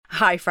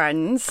Hi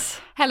friends.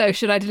 Hello,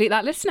 should I delete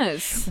that,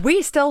 listeners?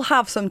 We still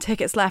have some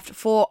tickets left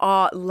for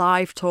our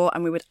live tour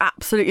and we would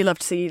absolutely love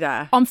to see you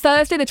there. On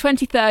Thursday the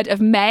 23rd of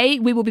May,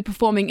 we will be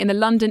performing in the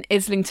London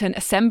Islington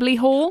Assembly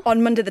Hall.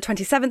 On Monday the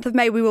 27th of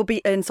May, we will be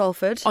in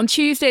Salford. On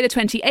Tuesday the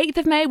 28th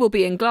of May, we'll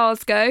be in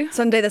Glasgow.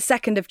 Sunday the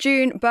 2nd of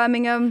June,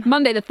 Birmingham.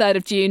 Monday the 3rd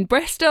of June,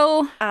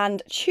 Bristol.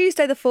 And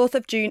Tuesday the 4th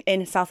of June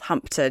in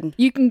Southampton.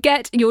 You can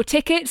get your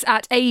tickets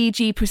at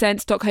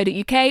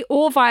aegpresents.co.uk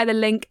or via the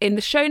link in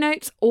the show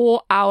notes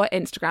or our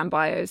Instagram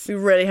bios. We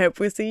really hope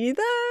we'll see you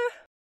there.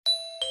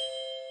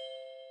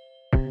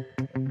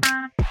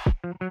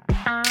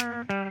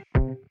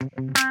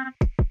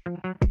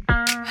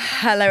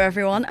 Hello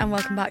everyone and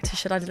welcome back to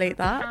Should I Delete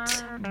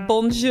That?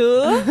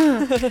 Bonjour.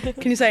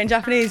 Can you say it in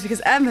Japanese?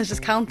 Because Em has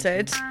just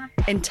counted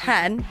in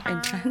 10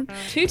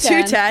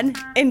 to 10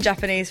 in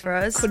Japanese for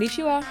us.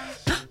 Konnichiwa.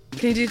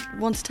 Can you do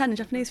 1 to 10 in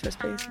Japanese for us,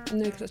 please?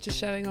 No, because that's just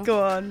showing off.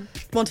 Go on.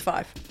 1 to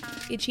 5.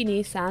 Ichi,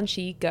 ni, san,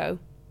 shi, go.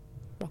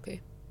 Roku.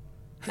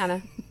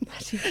 Nana.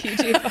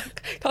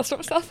 Can't stop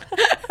myself.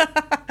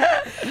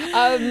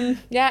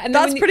 Yeah, and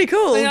that's pretty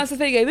cool. And that's the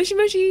thing, you go moshi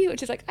moshi,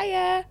 which is like, oh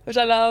yeah, which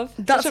I love.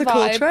 That's a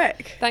cool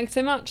trick. Thanks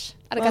so much.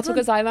 Well Arigatou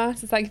gozaimasu.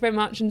 So thank you very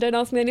much, and don't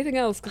ask me anything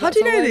else. How do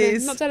you know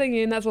these? I'm not telling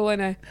you, and that's all I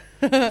know.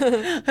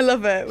 I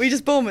love it. We're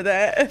just born with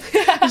it.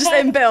 Just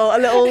inbuilt a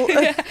little,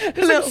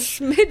 a little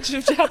smidge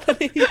of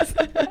Japanese.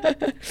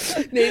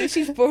 Maybe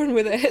she's born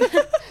with it.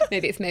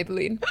 Maybe it's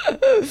Maybelline.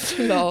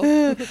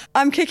 Lol.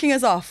 I'm kicking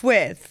us off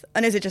with,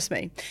 and is it just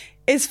me?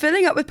 Is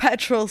filling up with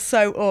petrol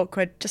so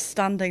awkward, just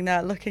standing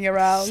there looking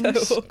around?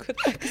 So awkward.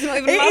 Because you're not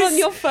even allowed on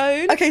your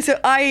phone. Okay, so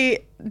I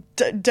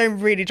don't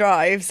really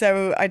drive,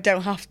 so I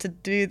don't have to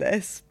do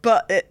this.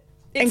 But it's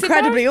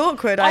incredibly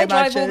awkward, I imagine.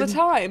 I drive all the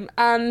time,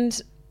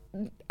 and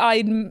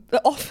I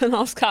often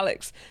ask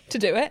Alex to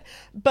do it.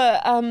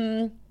 But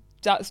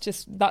that's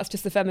just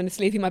the feminist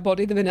leaving my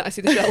body the minute I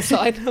see the Shell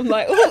sign. I'm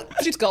like, oh,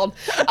 she's gone.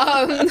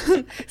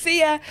 So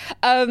yeah,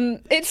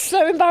 it's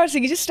so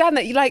embarrassing. You just stand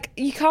there.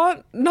 You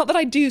can't. Not that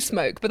I do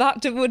smoke, but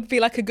that would be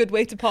like a good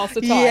way to pass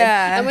the time.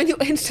 Yeah. And when you're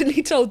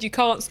instantly told you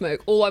can't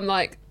smoke, I'm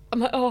like,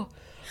 oh,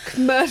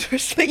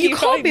 murderously. But you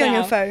can't be now. on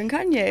your phone,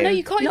 can you? No,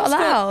 you can't. Not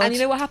allowed. And you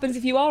know what happens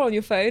if you are on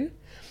your phone?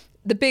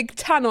 The big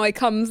tannoy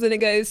comes and it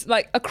goes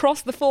like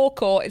across the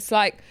forecourt. It's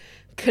like,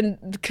 can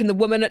the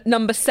woman at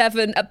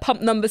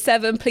pump number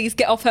 7 please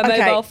get off her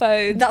mobile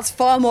phone? That's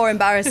far more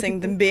embarrassing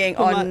than being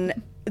on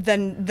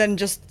than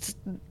just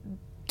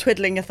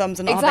twiddling your thumbs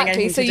and not having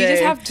anything to do. So you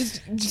just have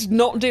to just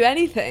not do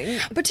anything.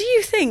 But do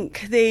you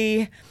think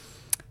the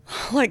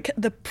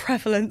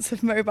prevalence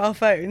of mobile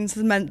phones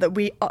has meant that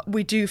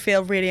we do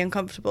feel really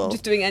uncomfortable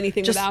just doing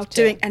anything without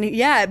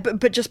it?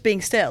 But just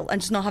being still and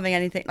just not having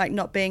anything, like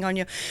not being on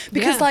your,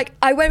 because like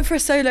I went for a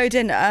solo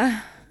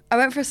dinner. Do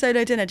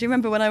you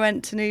remember when I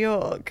went to New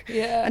York?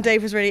 Yeah. And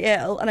Dave was really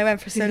ill and I went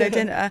for a solo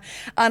dinner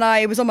and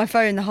I was on my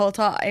phone the whole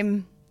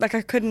time. Like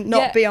I couldn't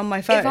not be on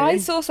my phone. If I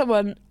saw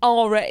someone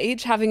our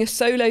age having a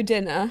solo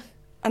dinner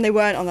and they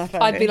weren't on their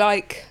phone, I'd be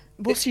like,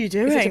 what are you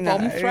doing? Is it a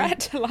bomb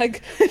threat?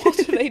 Like, what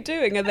are they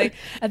doing? Are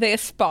they a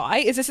spy?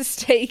 Is this a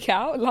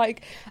stakeout?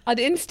 Like, I'd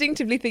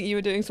instinctively think you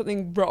were doing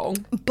something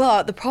wrong.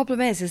 But the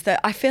problem is that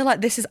I feel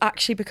like this has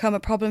actually become a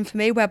problem for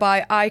me,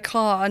 whereby I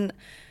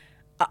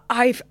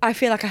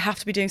feel like I have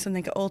to be doing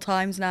something at all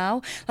times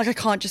now. Like I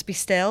can't just be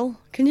still.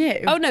 Can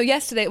you? Oh no,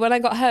 yesterday when I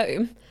got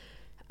home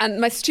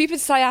and my stupid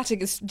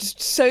sciatic is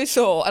just so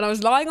sore and I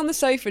was lying on the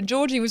sofa and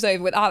Georgie was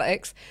over with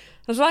Alex.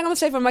 I was lying on the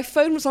sofa and my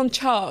phone was on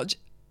charge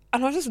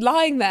and I was just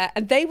lying there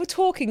and they were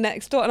talking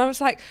next door and I was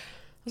like,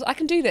 I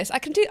can do this.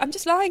 I'm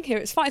just lying here.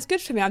 It's fine. It's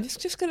good for me. I'm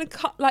just going to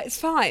cut, like, it's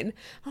fine.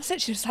 I was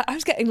literally just like, I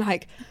was getting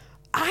like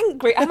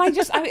angry and I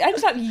just like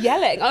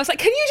yelling. I was like,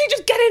 can you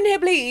just get in here,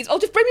 please? Or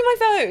just bring me my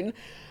phone.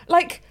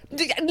 Like,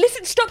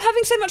 listen, stop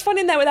having so much fun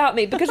in there without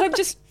me because I'm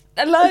just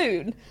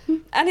alone.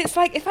 And it's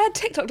like, if I had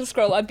TikTok to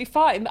scroll, I'd be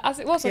fine. But as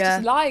it was, I was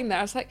just lying there.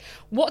 I was like,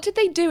 what did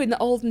they do in the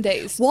olden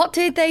days? What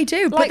did they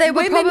do? Like, but they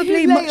were probably who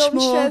lay much on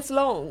more chaise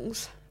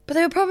longues. But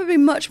they were probably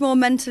much more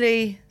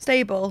mentally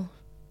stable.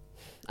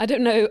 I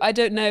don't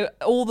know.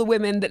 All the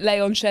women that lay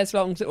on chaise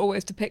longues are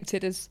always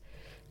depicted as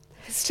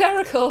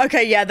hysterical.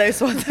 Okay, yeah,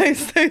 those women.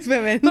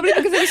 Probably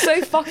because they were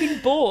so fucking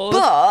bored.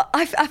 But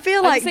I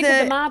feel like think of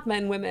the Mad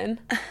Men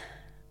women. I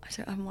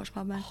haven't watched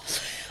Mad Men.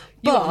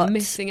 You are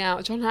missing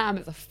out. John Hamm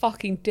is a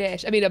fucking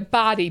dish. I mean, a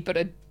baddie, but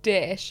a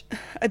dish.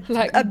 A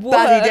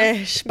baddie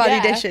dish. Baddie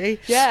dishy.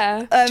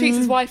 Yeah. Treats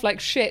his wife like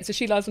shit, so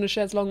she lies on a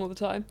chaise longue all the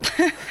time.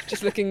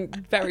 Just looking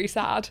very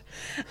sad.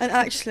 And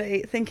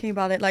actually, thinking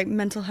about it, like,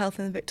 mental health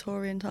in the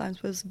Victorian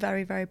times was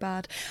very, very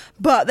bad.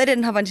 But they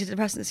didn't have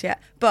antidepressants yet.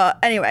 But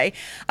anyway,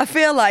 I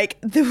feel like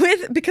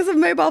because of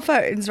mobile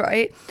phones,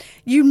 right,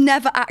 you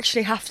never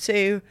actually have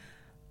to,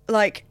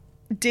 like,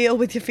 deal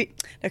with your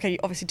okay, you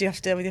obviously do have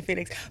to deal with your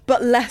feelings,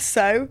 but less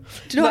so.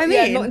 Do you know what I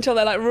mean? Yeah, not until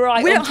they're like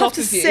right we on don't top have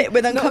to of you. sit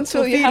with uncomfortable not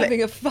until you're feelings.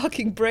 having a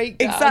fucking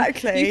breakdown.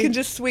 Exactly. You can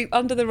just sweep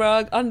under the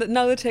rug, under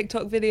another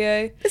TikTok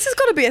video. This has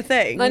got to be a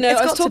thing. I know.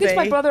 It's I was talking to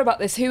my be. brother about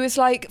this, who is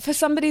like, for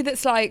somebody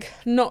that's like,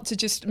 not to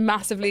just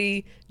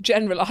massively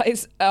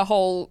generalise a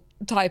whole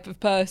type of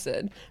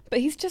person, but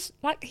he's just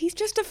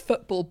a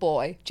football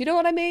boy. Do you know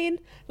what I mean?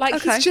 Like,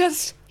 Okay.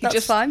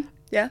 That's fine.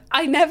 Yeah.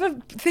 I never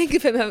think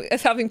of him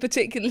as having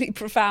particularly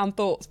profound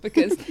thoughts,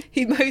 because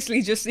he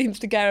mostly just seems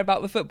to care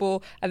about the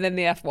football and then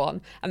the F1,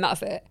 and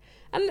that's it.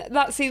 And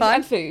that seems Fine.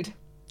 and food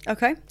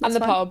Okay. and the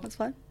fine. pub. That's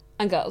fine.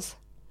 And girls.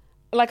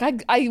 Like,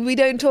 we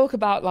don't talk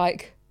about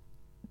like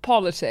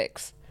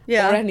politics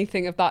Yeah. or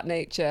anything of that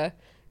nature,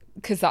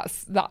 because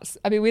that's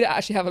I mean, we don't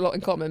actually have a lot in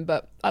common,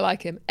 but I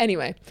like him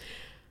anyway.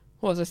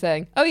 What was I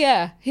saying? Oh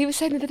yeah, he was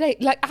saying the other day,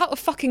 like, out of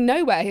fucking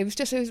nowhere, it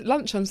was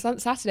lunch on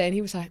Saturday, and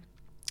he was like,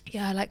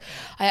 yeah, like,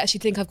 I actually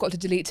think I've got to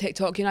delete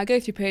TikTok. You know, I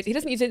go through periods. He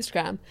doesn't use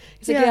Instagram.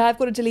 He's like, yeah, I've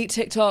got to delete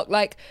TikTok.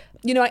 Like,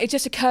 you know, it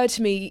just occurred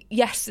to me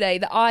yesterday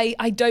that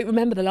I don't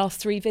remember the last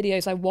 3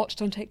 videos I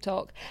watched on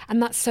TikTok.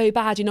 And that's so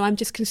bad. You know, I'm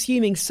just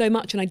consuming so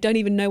much and I don't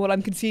even know what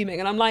I'm consuming.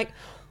 And I'm like,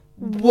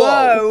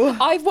 whoa.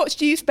 I've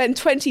watched you spend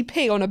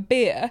 20p on a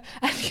beer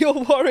and you're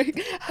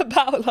worrying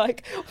about,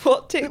 like,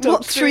 what TikTok.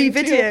 What 3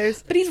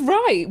 videos? But he's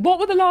right. What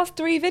were the last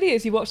 3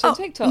 videos you watched on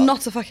TikTok?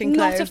 Not a fucking clue.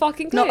 Not a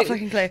fucking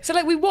clue. So,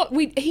 like,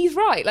 he's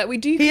right. Like, we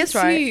do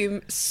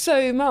consume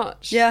so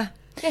much. Yeah.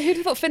 Yeah, who'd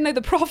have thought Finno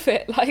the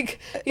Prophet? Like,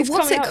 he's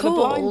What's coming it out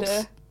called? with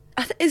a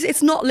blinder.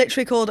 It's not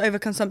literally called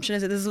overconsumption,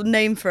 is it? There's a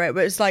name for it,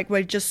 but it's like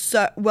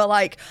we're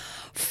like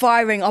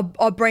firing,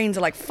 our brains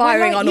are like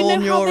firing on all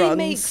neurons. You know how they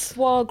make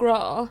foie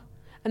gras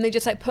and they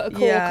just like put a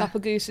cork up a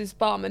goose's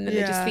bum and then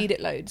they just feed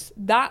it loads?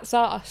 That's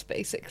us,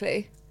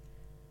 basically.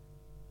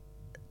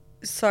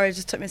 Sorry, it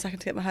just took me a second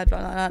to get my head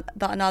around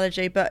that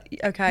analogy, but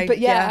okay. But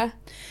yeah.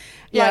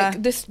 Yeah.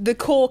 Like, the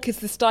cork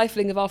is the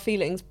stifling of our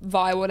feelings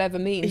via whatever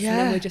means, and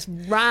then we're just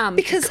rammed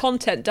with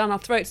content down our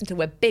throats until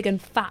we're big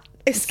and fat.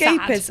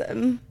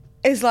 Escapism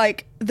is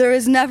like, there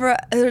has never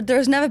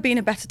been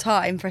a better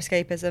time for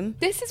escapism.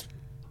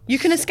 You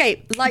can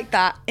escape like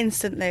that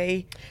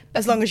instantly,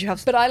 as long as you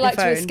have. But I like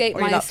your to phone escape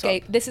or my your laptop.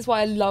 escape. This is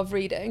why I love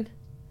reading.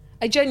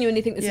 I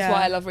genuinely think this is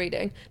why I love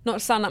reading. Not to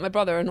sound like my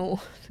brother and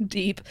all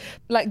deep.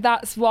 Like,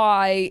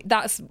 everyone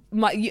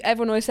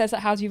always says,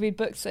 like, how do you read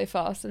books so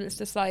fast? And it's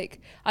just like,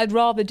 I'd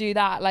rather do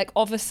that, like,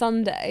 of a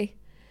Sunday,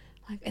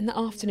 like, in the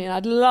afternoon.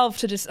 I'd love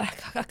to just,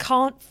 I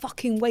can't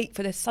fucking wait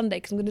for this Sunday,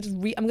 because I'm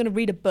going to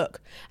read a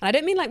book. And I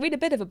don't mean like read a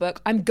bit of a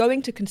book. I'm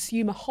going to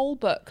consume a whole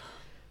book.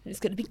 And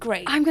it's going to be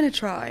great. I'm going to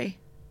try.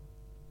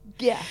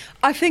 Yeah.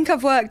 I think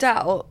I've worked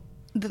out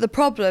that the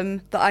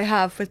problem that I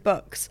have with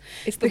books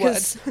is the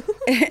words.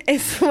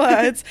 It's the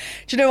words.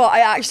 Do you know what?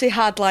 I actually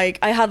had like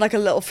a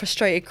little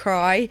frustrated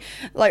cry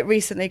like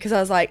recently, because I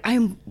was like,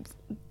 I'm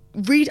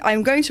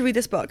going to read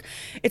this book.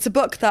 It's a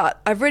book that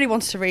I've really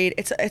wanted to read.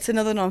 It's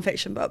another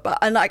non-fiction book,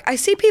 and like, I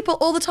see people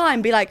all the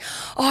time be like,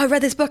 oh, I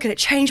read this book and it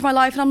changed my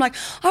life, and I'm like,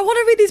 I want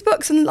to read these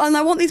books and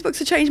I want these books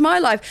to change my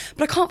life,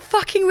 but I can't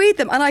fucking read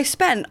them. And I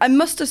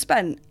must have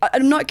spent,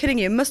 I'm not kidding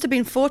you, it must have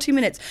been 40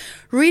 minutes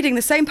reading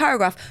the same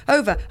paragraph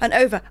over and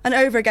over and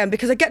over again,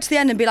 because I get to the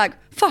end and be like,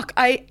 fuck,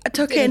 I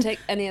took Didn't in take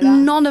any of that.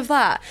 none of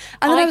that.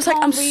 And then I was like,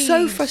 can't I'm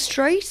so read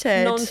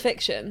frustrated.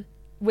 Non-fiction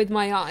with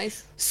my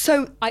eyes.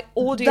 So I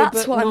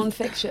audiobook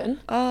non-fiction.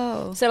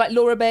 Oh. So, like,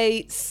 Laura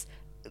Bates,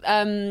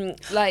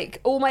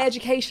 like all my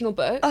educational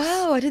books.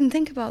 Oh, I didn't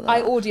think about that.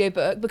 I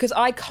audiobook, because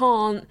I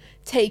can't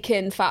take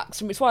in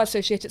facts. It's why I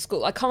associate at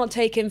school. I can't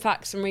take in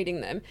facts from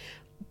reading them,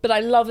 but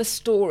I love a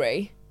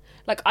story.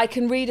 Like, I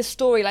can read a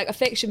story, like a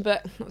fiction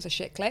book. That was a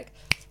shit click.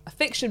 A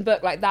fiction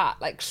book like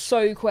that, like,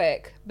 so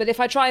quick. But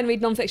if I try and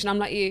read non-fiction, I'm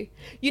like you.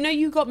 You know,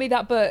 you got me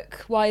that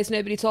book, Why Has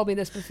Nobody Told Me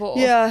This Before?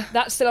 Yeah.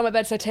 That's still on my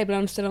bedside table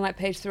and I'm still on, like,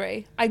 page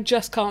 3. I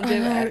just can't do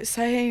it.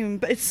 Same.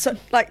 But it's so,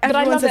 like,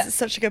 everyone says it's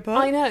such a good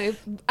book. I know.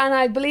 And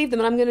I believe them,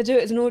 and I'm going to do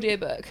it as an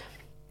audiobook.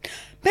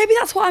 Maybe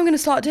that's what I'm going to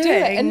start doing. Do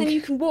it. And then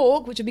you can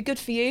walk, which would be good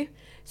for you.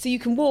 So you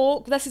can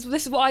walk. This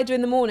is what I do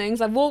in the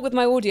mornings. I walk with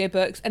my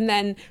audiobooks, and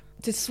then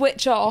to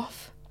switch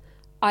off,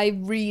 I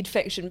read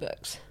fiction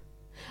books.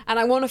 And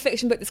I want a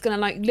fiction book that's going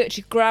to, like,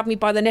 literally grab me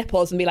by the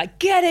nipples and be like,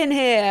 get in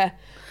here.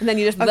 And then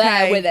you're just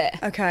there with it.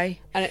 Okay.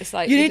 And it's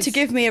like... You need to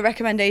give me a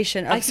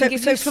recommendation. I can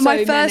give you for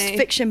my first many.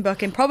 Fiction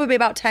book in probably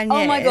about 10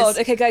 years. Oh my God.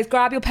 Okay, guys,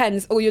 grab your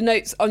pens or your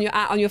notes on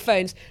your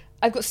phones.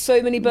 I've got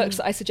so many books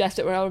that I suggest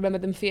it where I'll remember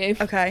them for you.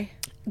 Okay.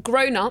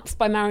 Grown Ups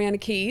by Mariana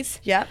Keyes.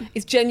 Yeah.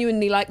 Is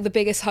genuinely like the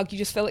biggest hug. You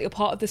just feel like you're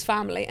part of this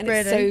family, and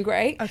it's so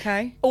great.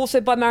 Okay.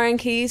 Also by Marianne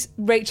Keyes,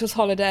 Rachel's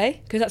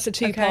Holiday, because that's a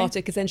 2-parter,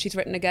 because then she's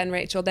written again,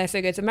 Rachel. They're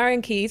so good. So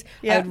Marianne Keyes,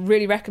 I would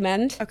really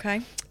recommend.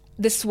 Okay.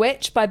 The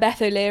Switch by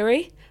Beth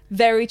O'Leary.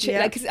 Very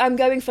chill. Like, 'cause I'm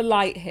going for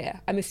light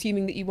here. I'm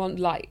assuming that you want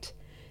light.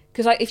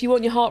 Because, like, if you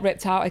want your heart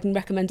ripped out, I can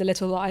recommend A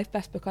Little Life,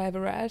 best book I ever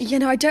read. You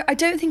know, I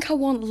don't think I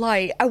want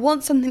light. I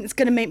want something that's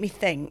going to make me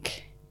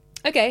think.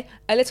 Okay,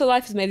 A Little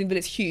Life is amazing, but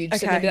it's huge,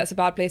 so maybe that's a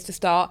bad place to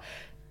start.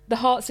 The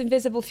Heart's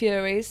Invisible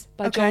Furies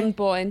by John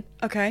Boyne.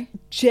 Okay.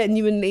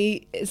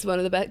 Genuinely is one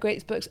of the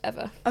greatest books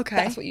ever. Okay.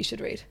 That's what you should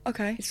read.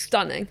 Okay. It's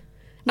stunning.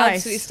 Nice.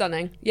 Absolutely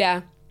stunning.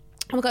 Yeah.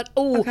 Oh my God.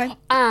 Oh,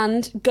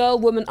 and Girl,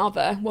 Woman,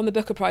 Other won the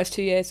Booker Prize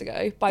 2 years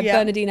ago by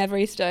Bernardine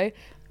Evaristo.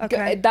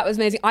 Okay. That was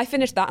amazing. I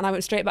finished that and I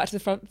went straight back to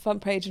the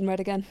front page and read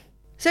again.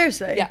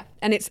 Seriously? Yeah.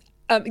 And it's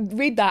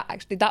Read that,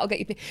 actually. That'll get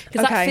you thinking.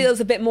 Because that Okay. feels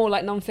a bit more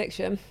like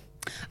non-fiction.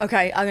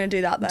 Okay, I'm going to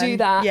do that then. Do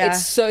that. Yeah.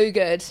 It's so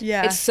good.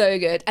 Yeah. It's so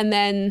good. And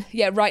then,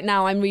 right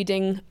now I'm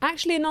reading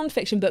actually a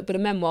non-fiction book, but a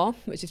memoir,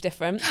 which is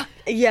different.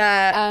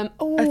 Yeah.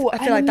 I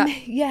feel like that.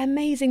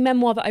 Amazing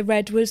memoir that I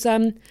read was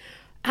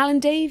Alan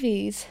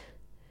Davies.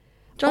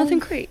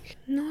 Jonathan Creek.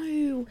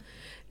 No.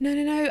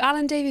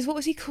 Alan Davies. What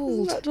was he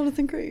called? Isn't that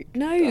Jonathan Creek?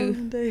 No.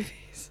 Jonathan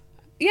Davies.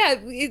 Yeah,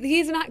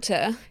 he's an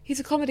actor.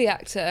 He's a comedy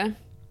actor.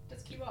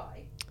 Does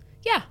QI?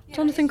 Yeah.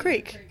 Jonathan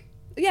Creek.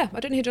 Yeah, I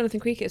don't know who Jonathan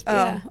Creek is, but Oh.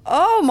 yeah.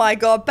 Oh my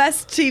God,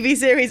 best TV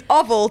series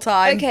of all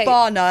time, Okay.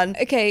 bar none.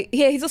 Okay,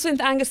 yeah, he's also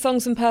into Angus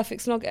Songs and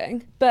Perfect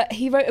Snogging. But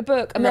he wrote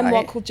a memoir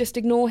Right. called Just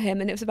Ignore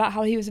Him, and it was about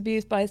how he was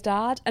abused by his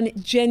dad. And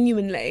it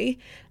genuinely,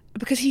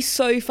 because he's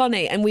so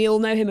funny, and we all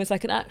know him as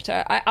like an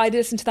actor, I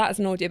listened to that as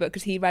an audiobook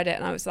because he read it,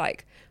 and I was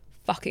like,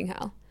 fucking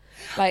hell.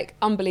 Like,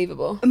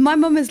 unbelievable. My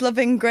mum is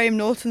loving Graham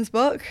Norton's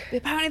book.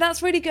 Apparently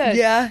that's really good.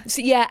 Yeah. So,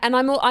 and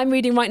I'm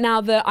reading right now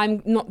that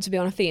I'm not to be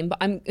on a theme, but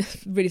I'm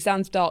really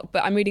sounds dark,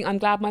 but I'm reading I'm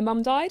Glad My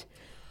Mum Died.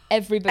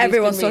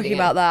 Everyone's talking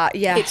about that.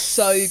 Yeah, It's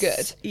so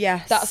good.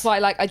 Yes, That's why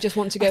I just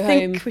want to go I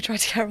think home. we tried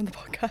to get her on the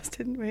podcast,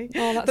 didn't we?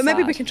 Oh, that's but maybe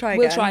sad. we can try again.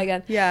 We'll try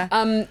again. Yeah.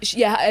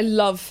 I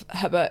love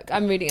her book.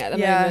 I'm reading it at the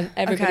Yeah, moment.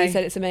 Everybody okay.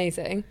 said it's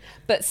amazing.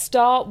 But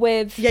start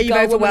with Yeah, you've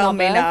Girl, Woman, overwhelmed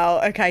me Other.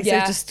 now. Okay,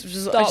 Yeah. so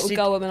just Start with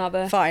Girl, Woman,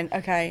 Other. Fine,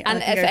 okay. And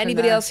I can if go from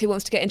anybody there. else who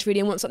wants to get into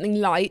reading and wants something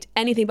light,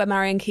 anything by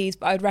Marianne Keyes,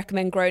 but I would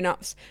recommend Grown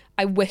Ups.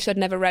 I wish I'd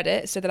never read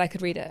it so that I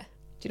could read it.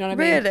 Do you know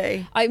what I mean?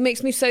 Really? It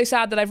makes me so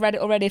sad that I've read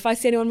it already. If I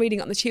see anyone reading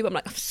it on the tube, I'm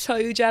like, I'm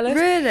so jealous.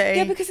 Really?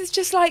 Yeah, because it's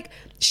just like,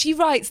 she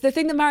writes, the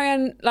thing that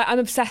Marianne, like, I'm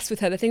obsessed with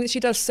her. The thing that she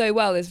does so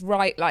well is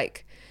write,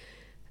 like,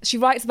 she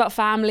writes about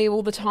family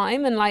all the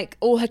time, and like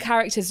all her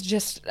characters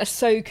just are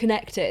so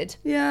connected.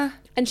 Yeah.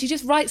 And she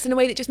just writes in a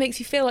way that just makes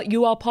you feel like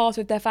you are part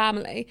of their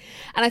family.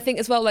 And I think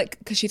as well, like,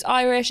 because she's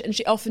Irish, and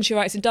she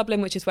writes in Dublin,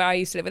 which is where I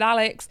used to live with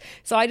Alex.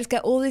 So I just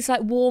get all these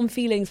like warm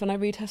feelings when I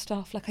read her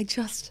stuff. Like, I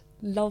just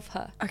love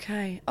her.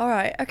 Okay. All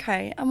right.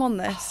 Okay. I'm on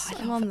this.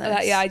 I'm on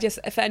this. Yeah, I just,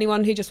 for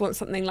anyone who just wants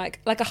something like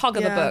a hug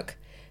of a Yeah. book.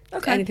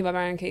 Okay. Anything by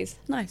Marianne Keyes.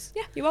 Nice.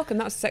 Yeah, you're welcome.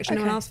 That was the section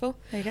no one Okay. asked for.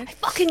 There you go. I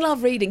fucking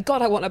love reading.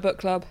 God, I want a book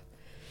club.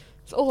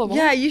 That's all I want.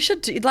 Yeah, you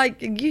should do,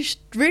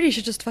 really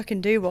should just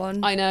fucking do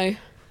one. I know.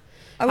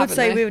 I would haven't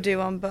say they? we would do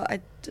one,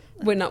 but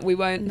We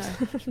won't. No.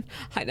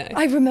 I know.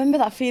 I remember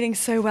that feeling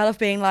so well of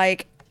being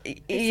like, the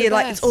it's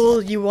best.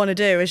 all you want to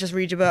do is just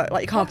read your book.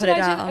 Like, you can't What put did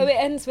it I do? down. Oh, It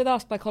Ends With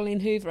Us by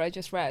Colleen Hoover, I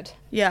just read.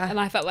 Yeah. And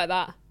I felt like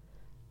that.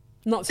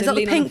 Not to Is that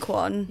the lean on- pink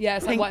one? Yeah,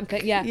 it's like white and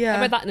pink. Yeah. Yeah.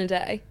 I read that in a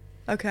day,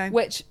 Okay.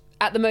 which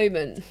at the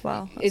moment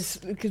Wow. is,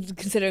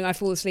 considering I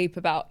fall asleep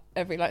about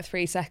every like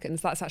 3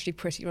 seconds, that's actually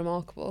pretty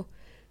remarkable.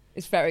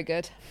 It's very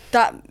good.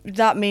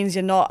 That means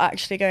you're not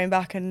actually going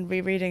back and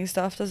rereading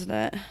stuff, doesn't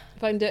it?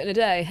 If I can do it in a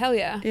day, hell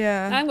yeah.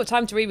 Yeah. I haven't got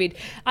time to reread.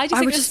 I just I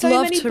think would there's just so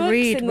love many to books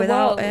read in the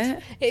without world.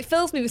 it. It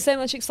fills me with so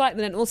much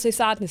excitement and also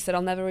sadness that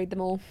I'll never read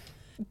them all.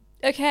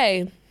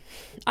 Okay,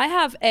 I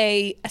have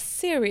a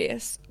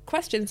serious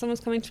question. Someone's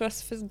coming to us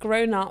for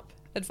grown-up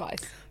advice.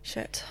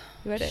 Shit.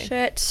 You ready?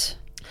 Shit.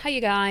 Hi,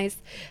 you guys.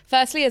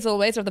 Firstly, as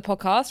always, of the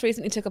podcast,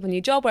 recently took up a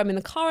new job where I'm in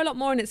the car a lot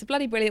more, and it's a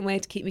bloody brilliant way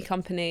to keep me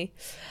company.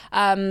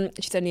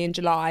 She's only in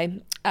July,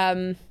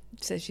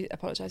 so she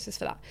apologises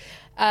for that.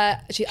 I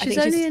She's think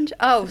only in.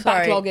 Oh,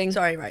 sorry. backlogging.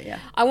 Sorry, right, yeah.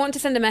 I want to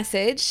send a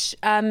message.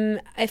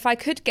 If I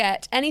could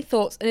get any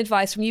thoughts and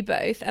advice from you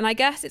both, and I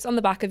guess it's on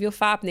the back of your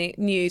fab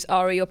news,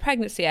 Ari, your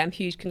pregnancy,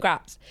 huge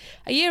congrats.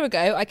 A year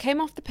ago, I came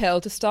off the pill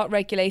to start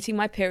regulating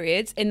my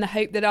periods in the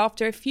hope that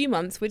after a few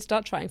months, we'd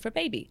start trying for a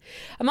baby.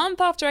 A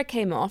month after I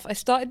came off, I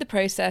started the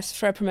process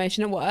for a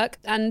promotion at work,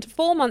 and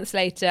 4 months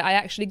later, I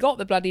actually got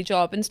the bloody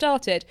job and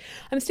started.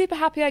 I'm super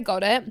happy I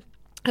got it.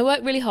 I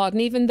worked really hard,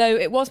 and even though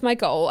it was my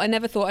goal, I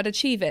never thought I'd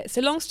achieve it. So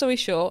long story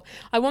short,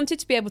 I wanted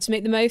to be able to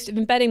make the most of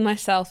embedding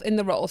myself in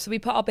the role, so we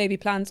put our baby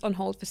plans on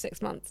hold for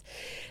 6 months.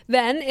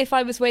 Then, if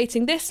I was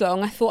waiting this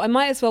long, I thought I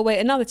might as well wait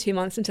another 2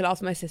 months until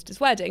after my sister's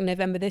wedding,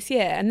 November this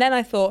year. And then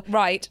I thought,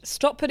 right,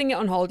 stop putting it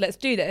on hold, let's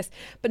do this.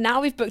 But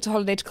now we've booked a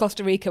holiday to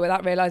Costa Rica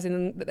without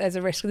realising that there's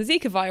a risk of the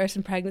Zika virus,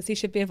 and pregnancy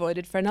should be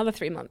avoided for another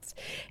 3 months.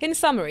 In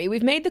summary,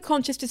 we've made the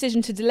conscious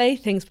decision to delay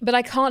things, but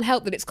I can't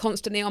help that it's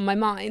constantly on my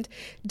mind.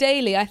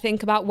 Daily, I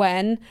think about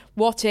when,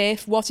 what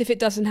if it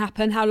doesn't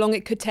happen, how long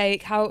it could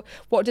take,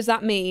 what does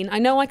that mean? I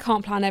know I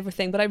can't plan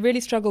everything, but I really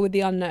struggle with the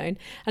unknown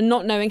and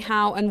not knowing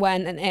how and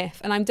when and if.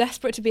 And I'm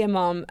desperate to be a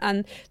mum,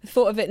 and the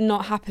thought of it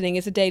not happening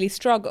is a daily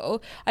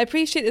struggle. I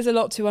appreciate there's a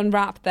lot to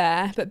unwrap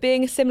there, but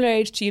being a similar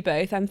age to you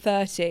both, I'm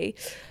 30,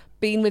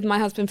 been with my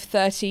husband for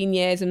 13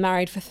 years and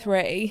married for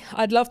 3.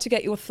 I'd love to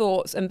get your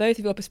thoughts and both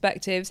of your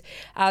perspectives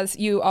as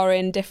you are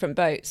in different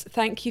boats.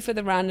 Thank you for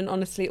the rant and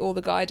honestly all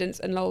the guidance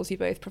and lols you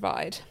both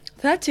provide.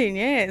 13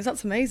 years.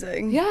 That's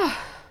amazing. Yeah.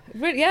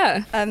 Really,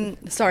 yeah.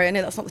 Sorry, I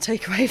know that's not the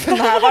takeaway from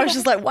that. But I was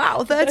just like,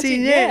 wow,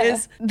 13 yeah.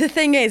 years. The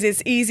thing is,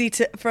 it's easy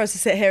for us to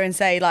sit here and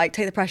say, like,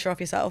 take the pressure off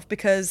yourself,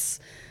 because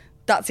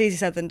that's easier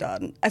said than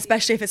done,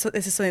 especially if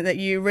this is something that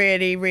you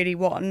really, really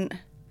want.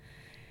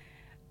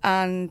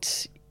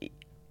 And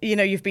you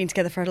know, you've been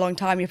together for a long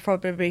time, you're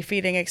probably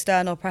feeling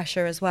external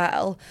pressure as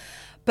well.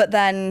 But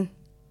then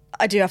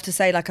I do have to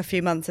say, like, a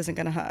few months isn't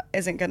going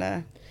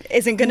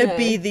to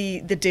be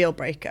the deal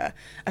breaker.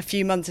 A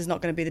few months is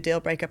not going to be the deal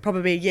breaker.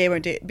 Probably a year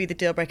won't be the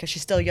deal breaker.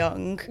 She's still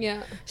young.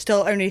 Yeah.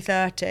 Still only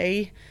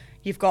 30.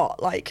 You've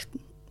got, like,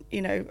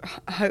 you know,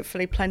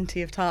 hopefully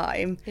plenty of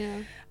time.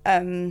 Yeah.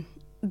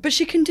 But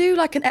she can do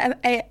like an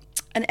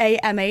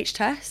AMH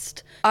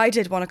test. I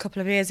did one a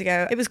couple of years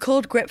ago. It was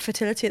called Grip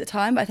Fertility at the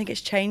time, but I think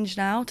it's changed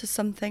now to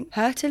something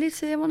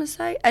Fertility, I want to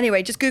say.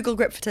 Anyway, just Google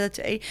Grip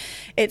Fertility.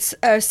 It's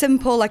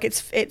simple, like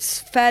it's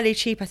fairly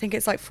cheap. I think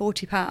it's like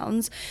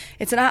 £40.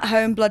 It's an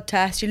at-home blood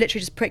test. You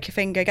literally just prick your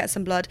finger, get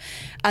some blood,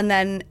 and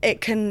then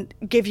it can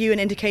give you an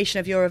indication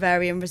of your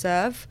ovarian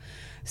reserve.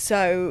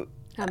 So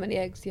how many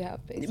eggs do you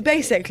have, basically?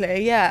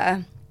 Basically,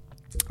 yeah.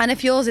 And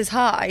if yours is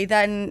high,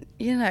 then,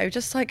 you know,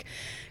 just like,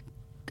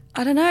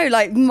 I don't know,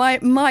 like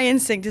my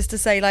instinct is to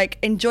say, like,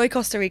 enjoy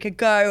Costa Rica,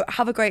 go,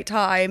 have a great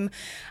time.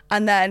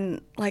 And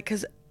then, like,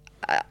 because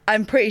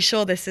I'm pretty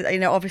sure this is, you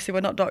know, obviously we're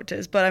not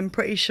doctors, but I'm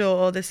pretty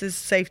sure this is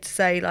safe to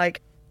say,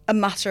 like, a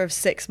matter of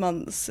 6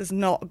 months is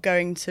not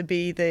going to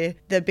be the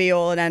be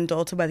all and end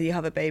all to whether you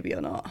have a baby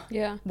or not.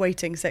 Yeah.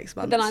 Waiting 6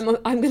 months. But then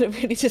I'm going to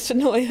really just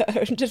annoy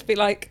her and just be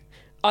like,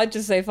 I'd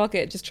just say, fuck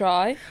it, just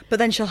try. But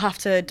then she'll have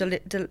to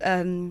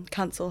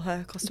cancel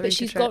her Costa Rica But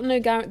she's trip. got no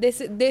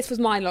guarantee. This was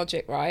my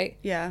logic, right?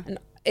 Yeah. And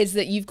is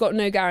that you've got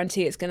no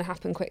guarantee it's going to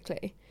happen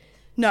quickly.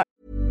 No.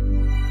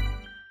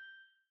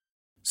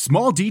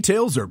 Small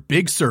details are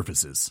big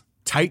surfaces.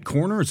 Tight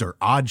corners are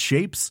odd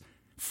shapes.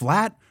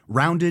 Flat,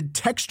 rounded,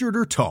 textured,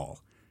 or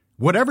tall.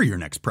 Whatever your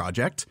next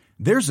project,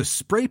 there's a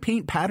spray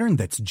paint pattern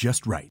that's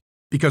just right.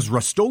 Because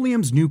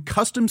Rust-Oleum's new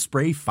Custom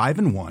Spray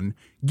 5-in-1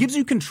 gives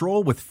you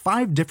control with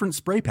 5 different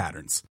spray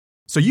patterns.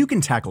 So you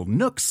can tackle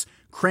nooks,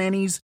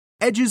 crannies,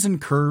 edges, and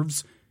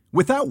curves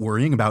without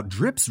worrying about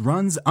drips,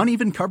 runs,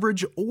 uneven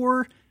coverage,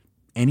 or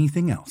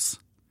anything else.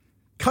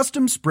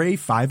 Custom Spray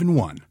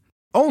 5-in-1.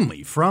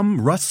 Only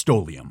from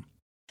Rust-Oleum.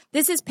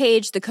 This is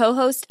Paige, the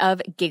co-host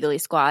of Giggly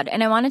Squad,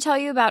 and I want to tell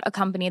you about a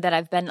company that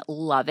I've been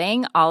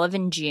loving,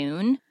 Olive &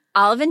 June.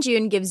 Olive &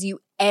 June gives you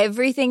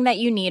everything that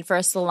you need for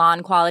a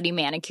salon-quality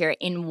manicure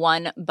in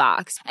one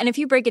box. And if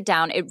you break it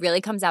down, it really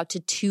comes out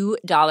to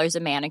 $2 a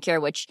manicure,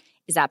 which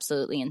is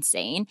absolutely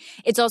insane.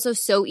 It's also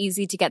so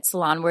easy to get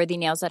salon-worthy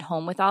nails at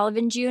home with Olive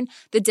 & June.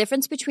 The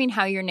difference between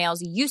how your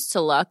nails used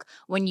to look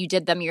when you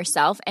did them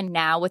yourself and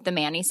now with the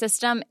Mani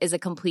system is a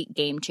complete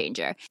game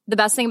changer. The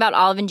best thing about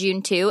Olive &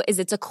 June, too, is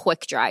it's a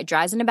quick dry.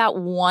 Dries in about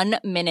 1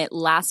 minute,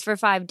 lasts for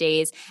 5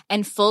 days,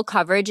 and full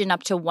coverage in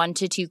up to 1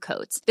 to 2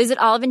 coats. Visit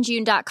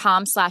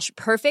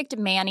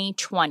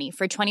oliveandjune.com/perfectmani20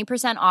 for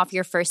 20% off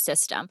your first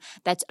system.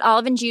 That's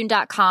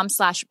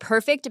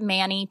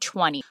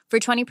oliveandjune.com/perfectmani20 for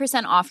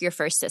 20% off your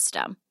first system.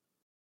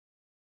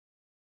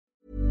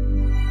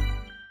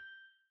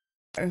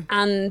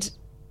 And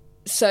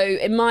so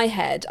in my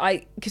head,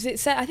 because it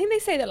said, I think they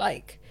say that,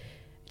 like,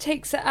 it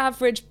takes the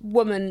average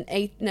woman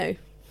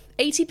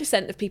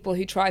 80% of people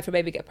who try for a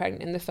baby get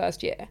pregnant in the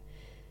first year.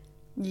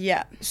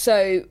 Yeah.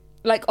 So,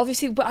 like,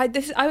 obviously, but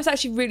I was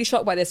actually really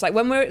shocked by this. Like,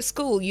 when we're at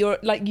school, you're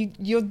like,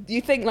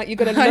 you think like you're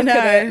gonna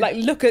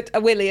look at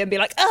a willy and be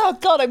like, oh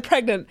god, I'm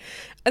pregnant,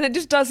 and it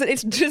just doesn't.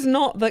 It's just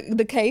not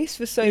the case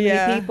for so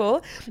many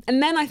people.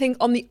 And then I think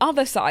on the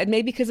other side,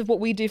 maybe because of what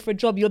we do for a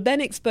job, you're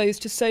then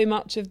exposed to so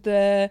much of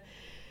the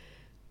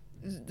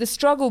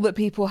struggle that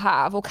people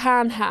have or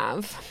can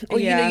have, or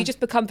you know, you just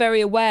become very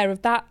aware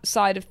of that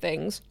side of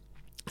things.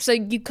 So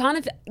you kind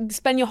of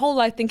spend your whole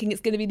life thinking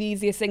it's going to be the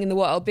easiest thing in the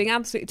world, being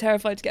absolutely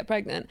terrified to get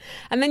pregnant.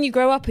 And then you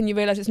grow up and you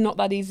realise it's not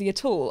that easy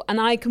at all. And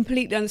I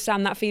completely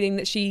understand that feeling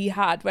that she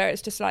had, where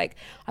it's just like,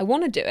 I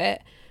want to do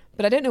it,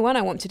 but I don't know when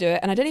I want to do it.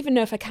 And I don't even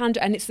know if I can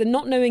do it. And it's the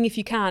not knowing if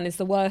you can is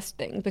the worst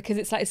thing, because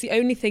it's like, it's the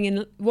only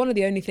thing one of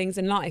the only things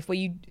in life where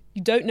you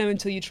don't know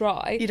until you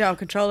try. You don't have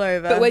control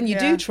over. But when you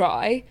do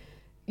try,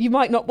 you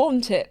might not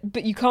want it,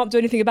 but you can't do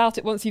anything about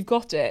it once you've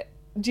got it.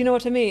 Do you know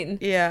what I mean?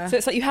 Yeah. So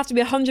it's like you have to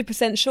be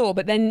 100% sure,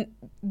 but then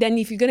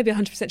if you're going to be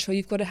 100% sure,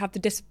 you've got to have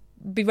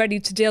be ready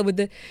to deal with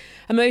the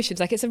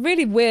emotions. Like, it's a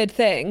really weird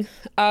thing.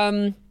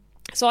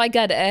 So I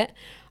get it.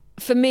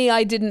 For me,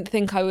 I didn't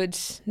think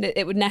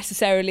it would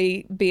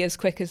necessarily be as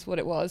quick as what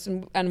it was,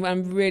 and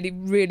I'm really,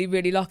 really,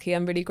 really lucky.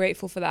 I'm really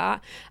grateful for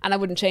that, and I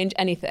wouldn't change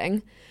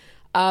anything.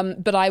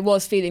 But I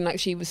was feeling like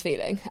she was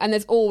feeling, and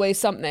there's always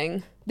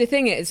something. The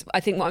thing is, I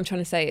think what I'm trying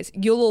to say is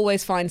you'll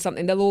always find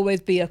something. There'll always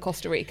be a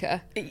Costa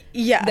Rica.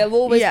 Yeah. There'll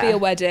always be a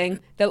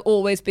wedding. There'll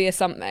always be a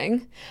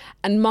something.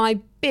 And my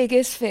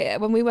biggest fear,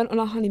 when we went on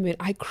our honeymoon,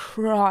 I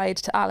cried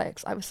to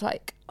Alex. I was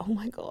like, oh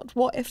my God,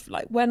 what if,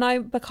 like, when I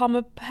become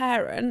a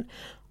parent,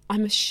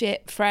 I'm a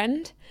shit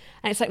friend?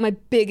 And it's like my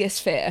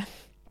biggest fear.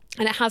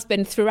 And it has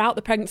been throughout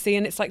the pregnancy,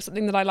 and it's like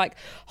something that I like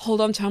hold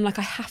on to. I'm like,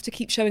 I have to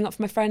keep showing up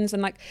for my friends,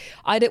 and like,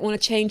 I don't want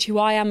to change who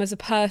I am as a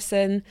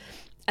person.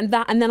 And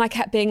then I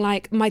kept being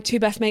like, my 2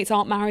 best mates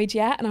aren't married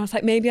yet. And I was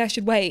like, maybe I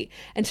should wait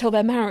until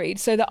they're married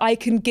so that I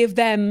can give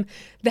them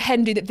the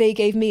hen do that they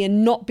gave me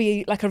and not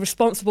be like a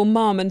responsible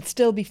mum and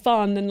still be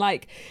fun and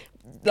like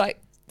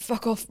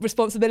fuck off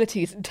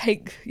responsibilities and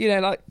take, you know,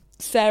 like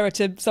Sarah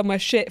to somewhere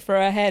shit for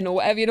her hen or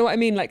whatever, you know what I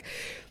mean? Like,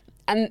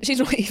 and she's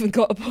not even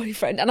got a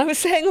boyfriend. And I was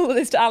saying all of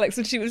this to Alex,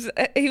 and he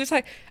was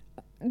like,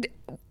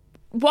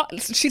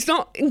 what? She's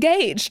not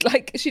engaged.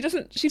 Like,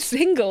 she's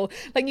single.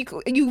 Like,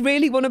 you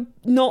really want to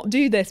not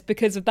do this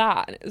because of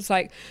that? And it's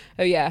like,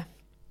 oh yeah,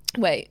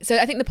 wait. So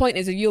I think the point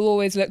is that you'll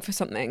always look for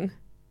something,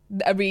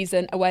 a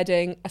reason, a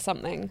wedding, a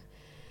something.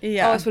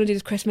 Yeah. Oh, I just want to do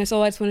this Christmas.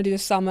 Oh, I just want to do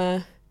this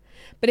summer.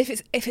 But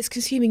if it's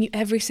consuming you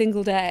every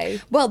single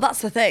day, well,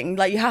 that's the thing.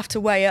 Like, you have to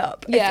weigh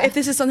up. Yeah. If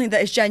this is something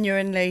that is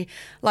genuinely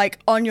like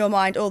on your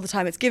mind all the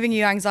time, it's giving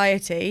you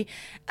anxiety.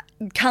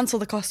 Cancel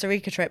the Costa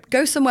Rica trip.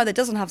 Go somewhere that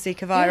doesn't have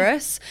Zika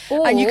virus,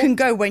 and you can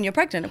go when you're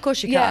pregnant. Of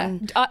course, you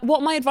can.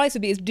 What my advice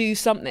would be is do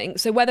something.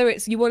 So whether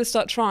it's you want to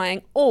start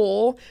trying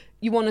or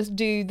you want to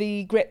do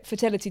the GRIP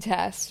fertility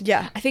test.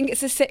 Yeah. I think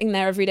it's just sitting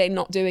there every day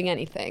not doing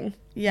anything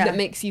that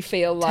makes you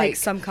feel like... Take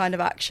some kind of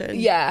action.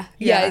 Yeah.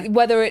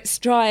 Whether it's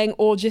trying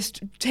or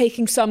just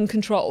taking some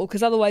control,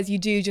 because otherwise you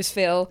do just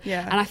feel...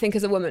 Yeah. And I think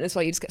as a woman as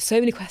well, you just get so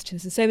many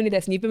questions and so many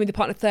this, and you've been with your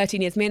partner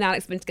 13 years. Me and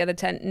Alex have been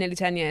together nearly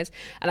 10 years,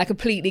 and I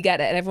completely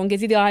get it. And everyone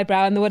gives you the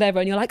eyebrow and the whatever,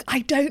 and you're like, I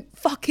don't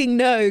fucking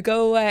know,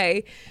 go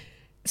away.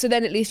 So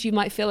then at least you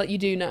might feel like you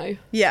do know.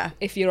 Yeah.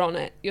 If you're on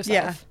it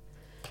yourself.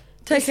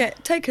 Yeah.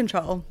 Take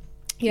control.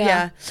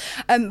 Yeah.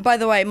 By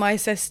the way, my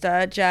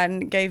sister Jen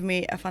gave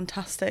me a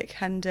fantastic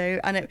hen do,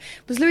 and it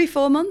was Louis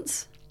 4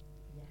 months.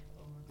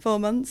 4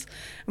 months,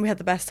 and we had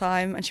the best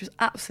time, and she was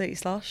absolutely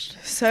sloshed.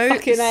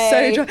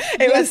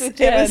 It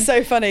was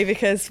so funny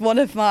because one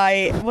of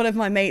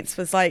my mates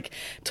was like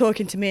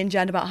talking to me and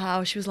Jen about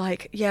how she was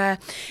like, yeah,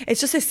 it's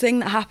just this thing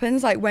that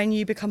happens like when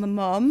you become a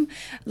mum,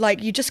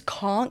 like you just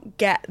can't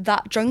get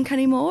that drunk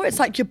anymore. It's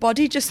like your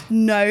body just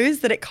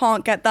knows that it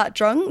can't get that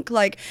drunk.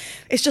 Like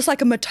it's just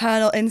like a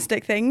maternal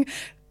instinct thing.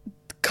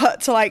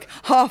 Cut to like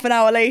half an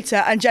hour later,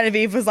 and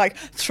Genevieve was like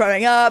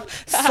throwing up,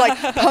 like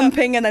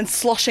pumping and then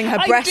sloshing her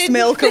breast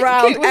milk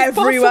around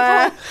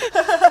everywhere.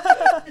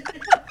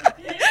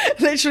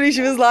 Literally,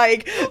 she was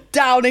like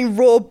downing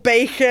raw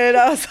bacon.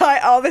 I was like,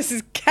 oh, this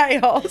is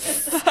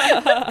chaos.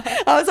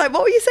 I was like,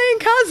 what were you saying,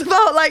 Kaz,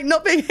 about like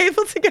not being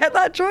able to get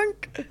that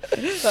drunk?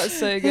 That's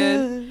so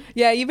good.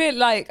 Yeah, you really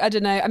like, I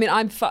don't know. I mean,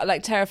 I'm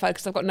like terrified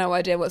because I've got no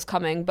idea what's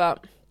coming,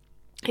 but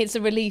it's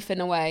a relief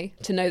in a way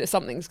to know that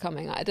something's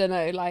coming. I don't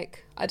know,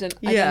 like, I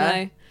don't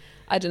know.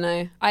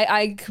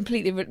 I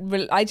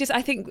completely, I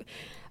think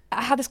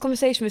I had this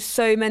conversation with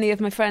so many of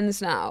my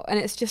friends now, and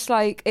it's just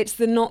like, it's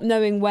the not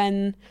knowing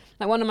when,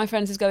 like one of my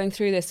friends is going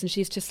through this and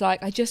she's just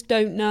like, I just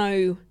don't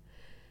know.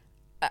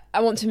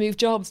 I want to move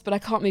jobs, but I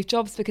can't move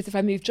jobs because if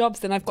I move jobs,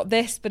 then I've got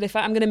this. But if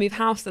I'm going to move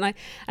house, and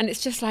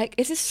it's just like,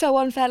 this is so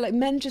unfair. Like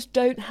men just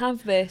don't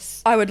have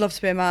this. I would love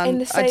to be a man. In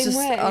the same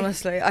way.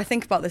 Honestly, I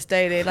think about this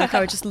daily. Like I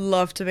would just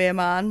love to be a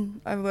man.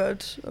 I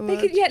would.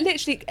 Yeah,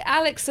 literally,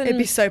 Alex and... It'd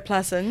be so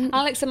pleasant.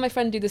 Alex and my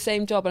friend do the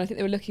same job, and I think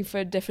they were looking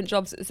for different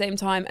jobs at the same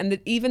time.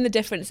 And even the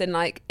difference in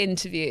like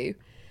interview,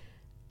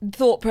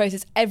 thought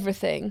process,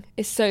 everything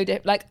is so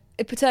different. Like,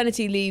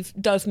 paternity leave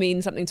does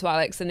mean something to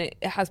Alex, and it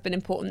has been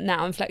important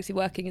now in flexi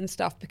working and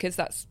stuff because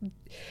that's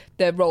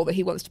the role that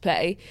he wants to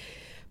play.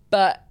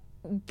 But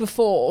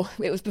before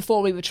we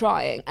were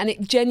trying, and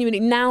it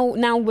genuinely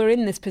now we're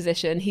in this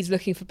position, he's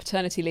looking for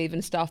paternity leave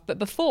and stuff, but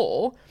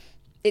before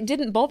it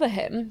didn't bother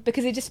him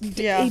because he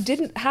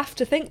didn't have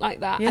to think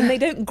like that. And they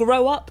don't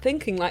grow up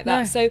thinking like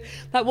that. So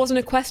that wasn't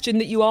a question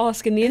that you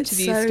ask in the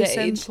interview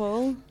stage.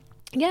 Simple.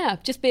 Yeah,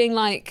 just being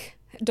like,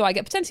 do I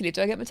get paternity leave?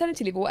 Do I get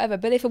maternity leave or whatever?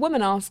 But if a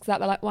woman asks that,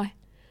 they're like, why?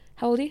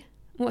 How old are you?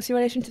 What's your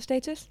relationship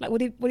status? Like,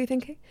 what are you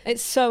thinking?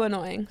 It's so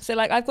annoying. So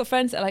like, I've got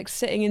friends that are like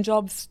sitting in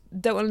jobs,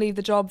 don't want to leave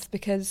the jobs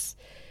because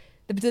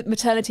the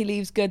maternity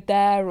leave's good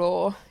there,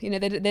 or you know,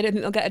 they don't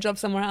think they'll get a job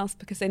somewhere else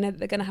because they know that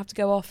they're going to have to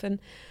go off, and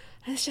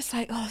it's just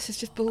like, oh, this is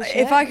just bullshit.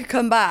 If I could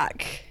come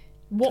back.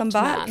 What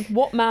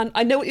man?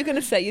 I know what you're going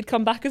to say. You'd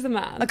come back as a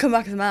man. I'd come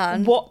back as a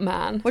man. What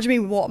man? What do you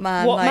mean, what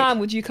man? What man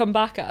would you come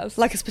back as?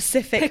 Like a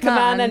specific Pick man. a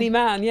man, any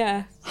man,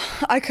 yeah.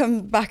 I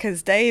come back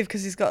as Dave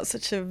because he's got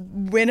such a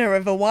winner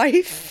of a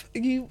wife.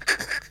 Imagine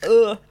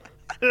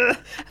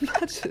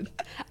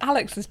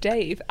Alex is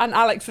Dave and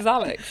Alex is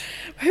Alex.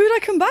 Who would I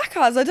come back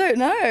as? I don't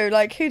know.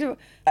 Like, who do...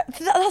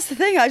 That's the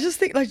thing. I just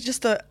think like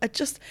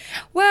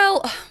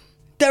well,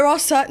 there are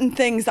certain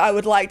things that I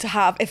would like to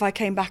have if I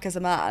came back as a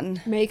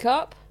man.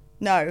 Makeup?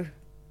 No.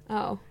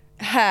 Oh.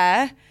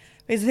 Hair.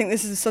 Because I think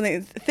this is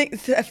something...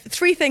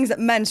 three things that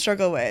men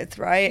struggle with,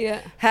 right? Yeah.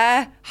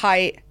 Hair,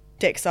 height,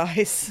 dick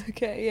size.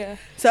 Okay, yeah.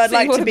 So I'd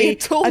like to be a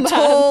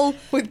tall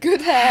with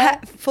good hair,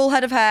 full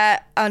head of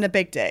hair, and a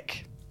big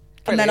dick.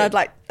 Brilliant.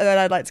 And then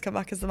I'd like to come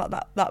back as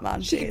that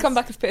man. She could come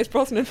back as Piers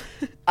Brosnan.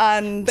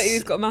 And but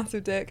he's got a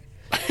massive dick.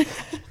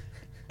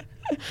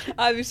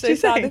 I'd be so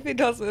sad if he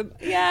doesn't.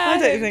 Yeah, I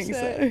don't think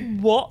so.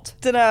 What?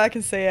 Don't know. I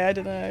can see it. I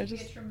don't know.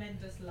 He's a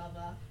tremendous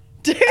lover.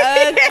 Agree.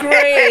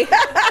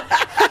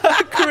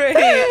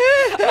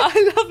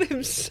 I love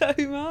him so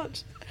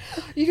much.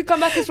 You could come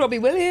back as Robbie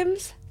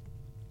Williams.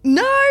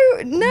 No.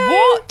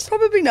 What?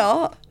 Probably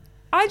not.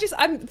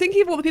 I'm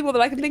thinking of all the people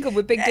that I can think of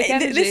with big dick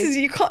energy. This is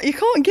you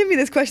can't give me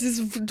this question. This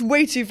is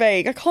way too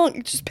vague. I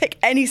can't just pick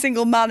any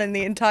single man in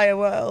the entire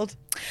world.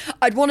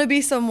 I'd want to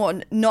be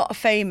someone not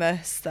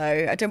famous though.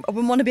 I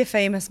wouldn't want to be a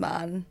famous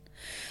man.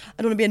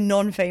 I'd want to be a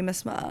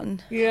non-famous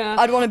man. Yeah.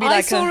 I'd want to be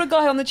I saw a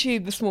guy on the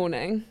tube this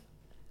morning,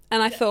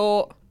 and I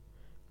thought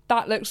he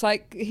looks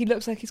like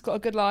he's got a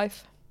good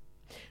life.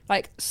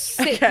 Like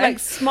sick, like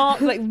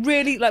smart, like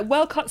really like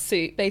well cut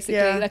suit,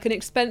 basically, like an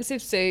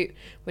expensive suit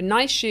with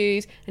nice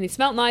shoes, and he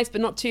smelled nice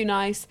but not too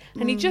nice.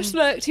 And he just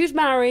looked. He was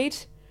married.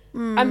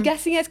 I'm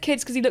guessing he has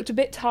kids because he looked a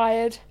bit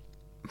tired.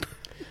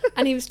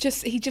 And he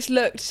just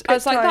looked. I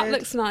was like, that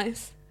looks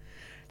nice.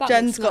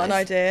 Jen's got an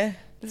idea.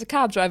 There's a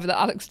cab driver that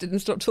Alex didn't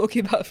stop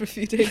talking about for a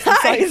few days.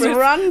 That is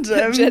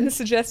random. Jen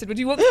suggested, would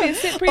you want to be a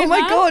Cypriot Oh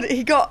my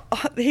man? God,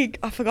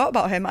 I forgot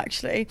about him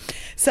actually.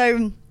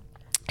 So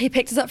he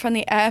picked us up from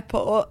the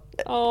airport,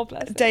 oh,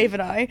 bless him. Dave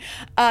and I,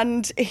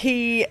 and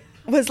he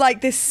was like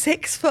this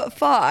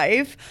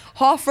 6'5",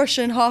 half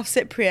Russian, half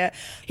Cypriot.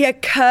 He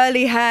had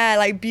curly hair,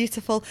 like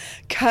beautiful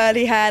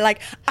curly hair,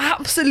 like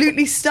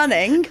absolutely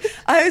stunning.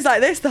 I was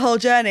like this the whole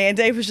journey, and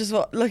Dave was just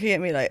looking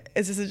at me like,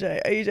 "Is this a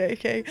joke? Are you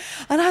joking?"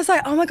 And I was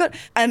like, "Oh my God!"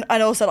 And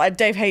also, like,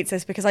 Dave hates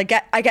this because I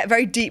get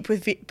very deep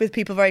with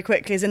people very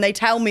quickly, as in they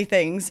tell me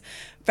things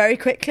very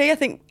quickly. I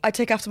think I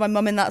take after my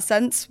mum in that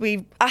sense.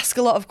 We ask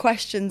a lot of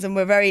questions and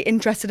we're very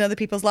interested in other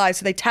people's lives,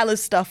 so they tell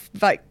us stuff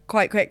like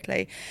quite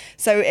quickly.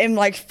 So in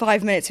like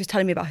 5 minutes he was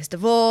telling me about his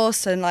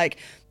divorce and like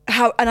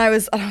how, and I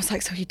was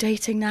like, "So are you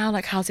dating now?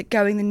 Like, how's it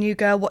going, the new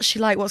girl? What's she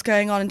like? What's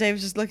going on?" And Dave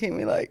was just looking at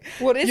me like,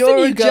 "What is You're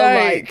the new a girl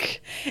joke."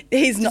 like?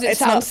 He's not. Does it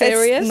sound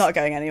serious? It's not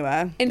going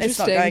anywhere. It's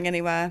not going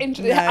anywhere.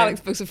 No. Alex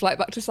books a flight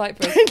back to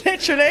Cyprus.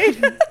 Literally.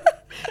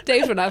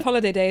 Dave's run out of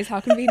holiday days. How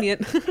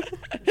convenient.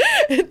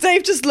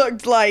 Dave just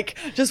looked like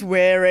just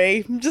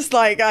weary, just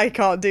like, I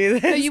can't do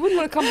this. No, you wouldn't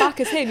want to come back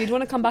as him. You'd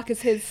want to come back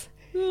as his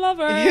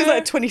lover. He was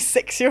like a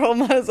 26-year-old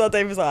man as well.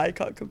 Dave was like, "I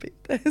can't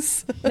compete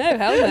this." No,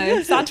 hell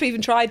no. Sad to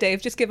even try,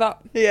 Dave. Just give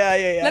up.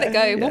 Yeah. Let it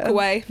go. Walk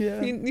away.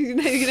 Yeah. You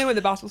know when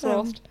the battle's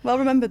lost. Well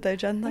remembered though,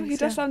 Jen. Thanks. He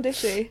does sound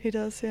dishy. He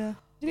does, yeah. Do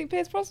you think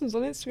Piers Brosnan's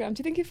on Instagram?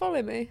 Do you think he'd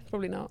follow me?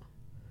 Probably not.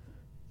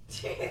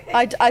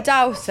 I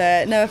doubt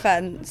it. No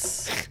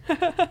offence.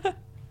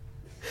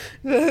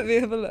 Let me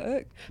have a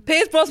look.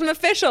 Piers Brosnan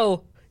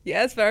official.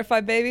 Yes,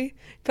 verified, baby.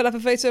 Put up a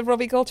photo of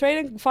Robbie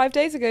Coltrane 5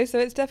 days ago, so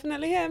it's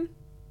definitely him.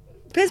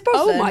 Piers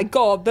Brosnan? Oh my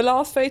God, the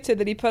last photo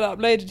that he put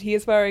uploaded, he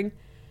is wearing,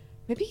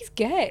 maybe he's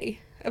gay.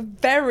 A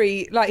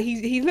very, like,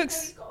 he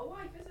looks... He's got a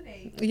wife, isn't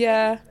he?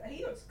 Yeah.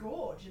 He looks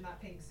gorgeous in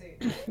that pink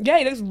suit. Yeah,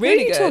 he looks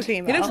really you good.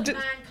 talking He about? looks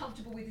Man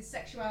comfortable with his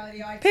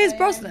sexuality, I'd Piers say.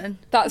 Brosnan?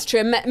 That's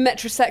true,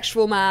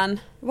 metrosexual man.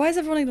 Why is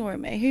everyone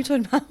ignoring me? Who are you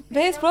talking about?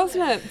 Piers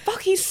Brosnan.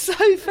 Fuck, he's so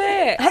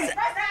fit.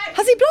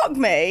 Has he blocked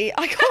me?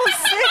 I can't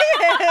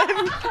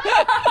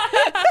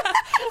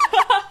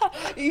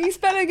see him. He's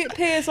spelling it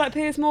Piers like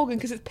Piers Morgan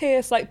because it's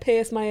Pierce like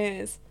pierce my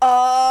ears.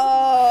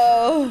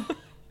 Oh.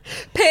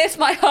 Pierce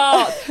my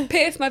heart.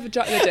 Pierce my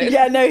vagina. Dude.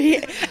 Yeah, no,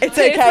 it's Pierce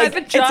okay. my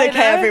It's okay,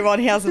 vagina. everyone.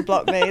 He hasn't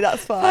blocked me.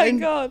 That's fine. Oh my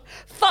God.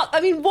 Fuck, I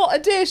mean, what a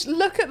dish.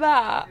 Look at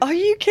that. Are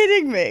you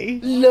kidding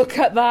me? Look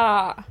at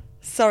that.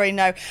 Sorry,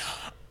 no.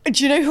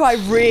 Do you know who I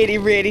really,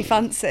 really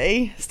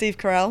fancy? Steve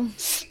Carell.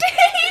 Steve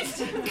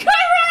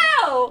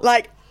Carell!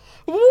 Like,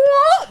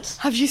 What?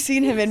 have you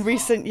seen him in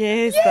recent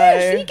years, Yes,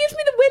 though? he gives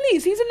me the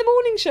willies. He's in the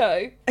morning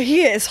show.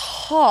 He is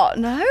hot,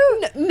 no?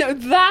 No,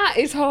 that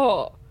is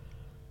hot.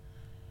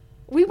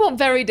 We want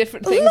very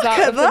different things Look out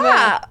at of the men.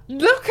 that.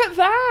 Look at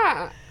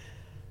that.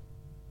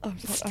 I'm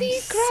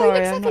Steve Carell sorry,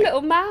 looks like a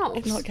little mouse.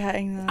 I'm not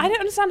getting that. I don't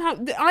understand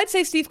how... I'd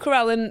say Steve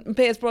Carell and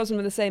Piers Brosnan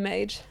were the same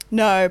age.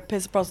 No,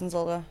 Piers Brosnan's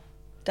older.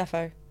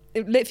 Defo.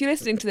 If you're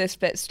listening to this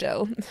bit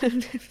still,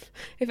 if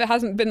it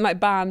hasn't been like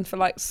banned for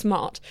like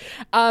smart,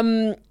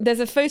 there's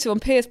a photo on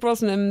Piers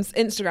Brosnan's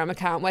Instagram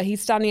account where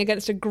he's standing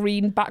against a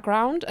green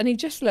background and he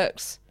just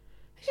looks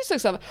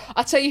up.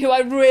 I'll tell you who I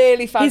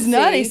really fancy. He's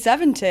nearly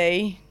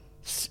 70.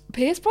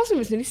 Piers Brosnan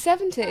was nearly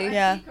 70.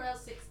 Yeah. Steve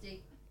Carell's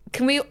 60.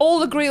 Can we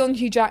all agree on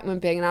Hugh Jackman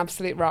being an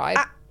absolute ride?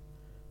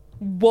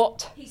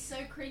 What? He's so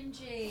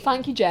cringy.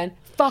 Thank you, Jen.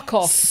 Fuck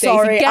off.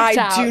 Sorry, Daisy, I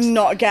get out. do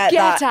not get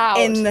Get that out.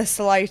 in the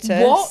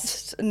slightest.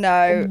 What?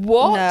 No.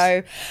 What?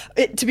 No.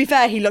 To be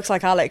fair, he looks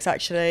like Alex,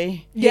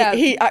 actually. Yeah.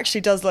 He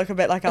actually does look a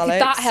bit like Okay,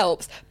 Alex. that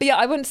helps. But yeah,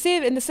 I went to see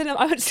him in the cinema.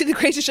 I went to see The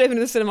Greatest Showman in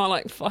the cinema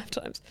like 5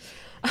 times.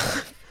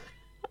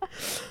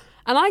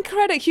 And I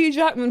credit Hugh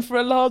Jackman for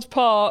a large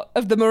part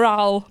of the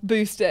morale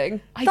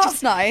boosting.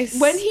 That's nice.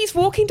 When he's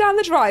walking down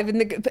the drive, and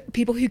the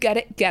people who get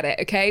it,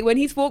 okay? When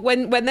he's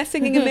when they're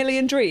singing A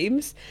Million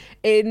Dreams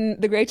in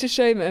The Greatest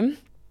Showman,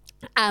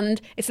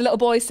 and it's a little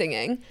boy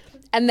singing,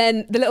 and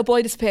then the little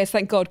boy disappears,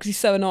 thank God, because he's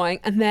so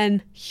annoying. And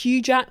then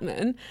Hugh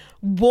Jackman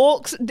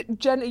walks,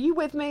 Jen, are you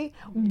with me?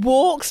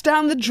 Walks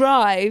down the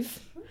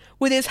drive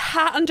with his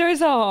hat under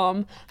his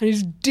arm and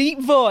his deep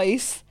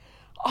voice.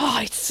 Oh,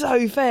 it's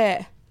so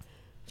fair.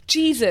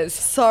 Jesus.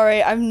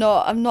 Sorry, I'm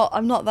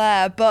not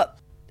there, but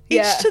each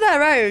Yeah. to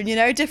their own, you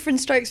know,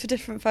 different strokes for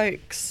different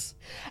folks.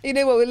 You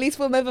know what? At least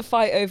we'll never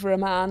fight over a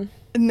man.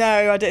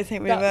 No, I don't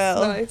think we That's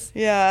will. nice.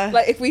 Yeah.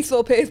 Like if we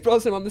saw Pierce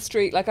Brosnan on the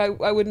street, like I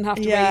wouldn't have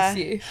to race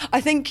you.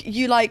 I think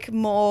you like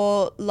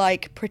more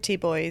like pretty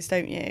boys,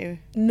 don't you?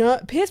 No,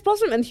 Pierce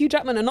Brosnan and Hugh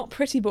Jackman are not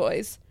pretty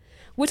boys.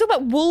 We're talking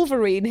about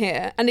Wolverine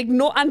here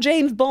and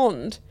James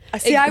Bond.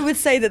 See, I would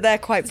say that they're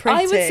quite pretty.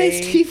 I would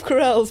say Steve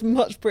Carell's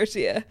much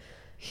prettier.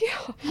 Yeah,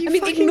 I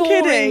mean, fucking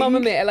ignoring kidding? Mamma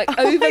Mia, like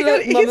Oh my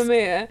overlook God, Mamma he's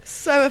Mia.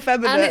 So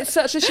effeminate. And it's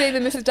such a shame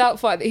in Mrs.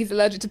 Doubtfire that he's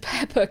allergic to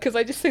pepper, because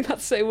I just think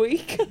that's so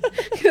weak.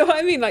 You know what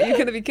I mean? Like, you're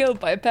going to be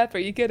killed by a pepper,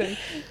 are you kidding?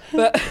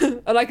 But,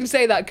 and I can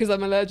say that because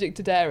I'm allergic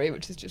to dairy,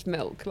 which is just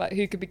milk. Like,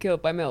 who could be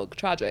killed by milk?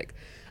 Tragic.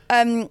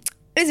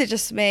 Is it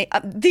just me?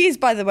 These,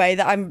 by the way,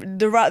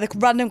 the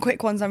random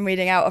quick ones I'm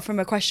reading out are from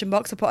a question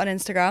box I put on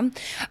Instagram.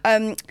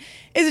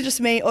 Is it just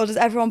me, or does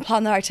everyone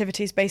plan their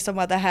activities based on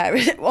when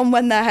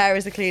their hair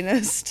is the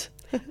cleanest?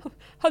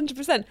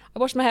 100%. I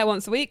wash my hair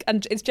once a week,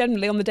 and it's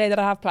generally on the day that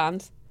I have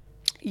plans.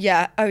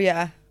 Yeah. Oh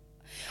yeah.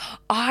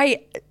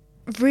 I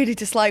really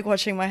dislike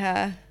washing my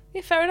hair.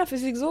 Yeah, fair enough.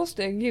 It's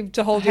exhausting. You have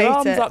to hold I your hate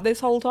arms it. up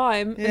this whole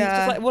time. And it's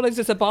Yeah. just like, what is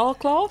this, a bar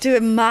cloth? Do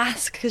a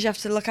mask because you have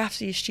to look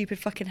after your stupid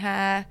fucking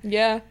hair.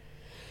 Yeah.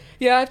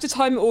 Yeah, I have to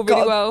time it all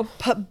really well.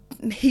 Put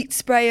heat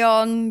spray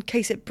on in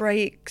case it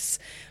breaks.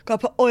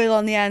 Got to put oil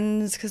on the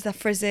ends because they're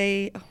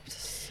frizzy. Oh,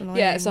 it's annoying,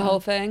 Yeah, it's a man. whole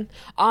thing.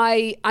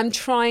 I'm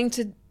trying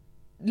to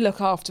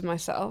look after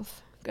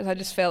myself because I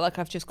just feel like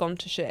I've just gone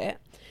to shit.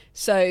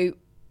 So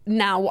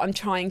now what I'm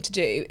trying to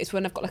do is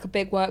when I've got like a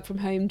big work from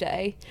home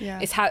day,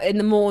 is how in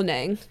the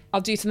morning I'll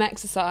do some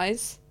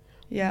exercise,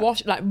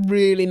 wash, like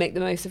really make the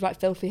most of like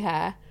filthy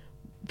hair,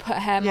 put a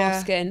hair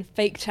mask in,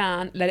 fake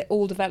tan, let it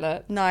all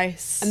develop.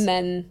 Nice. And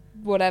then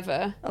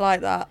whatever. I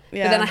like that.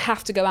 Yeah. But then I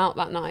have to go out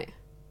that night.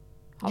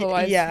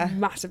 Otherwise,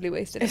 massively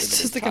wasted.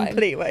 It's just a time.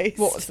 complete waste.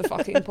 What's the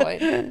fucking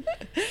point?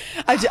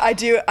 I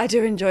do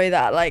enjoy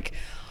that. Like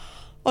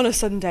on a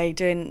Sunday,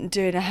 doing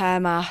a hair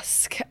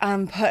mask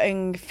and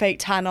putting fake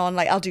tan on.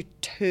 Like I'll do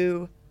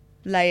 2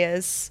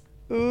 layers.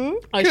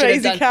 Ooh,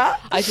 crazy cat.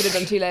 I should have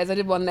done 2 layers. I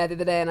did 1 layer the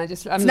other day, and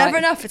it's never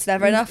enough. It's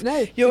never enough.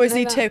 No, you always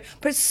need that. 2.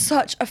 But it's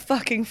such a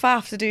fucking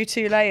faff to do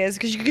 2 layers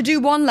because you could do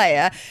 1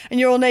 layer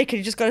and you're all naked.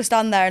 You just got to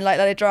stand there and like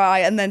let it dry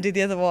and then do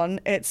the other one.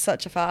 It's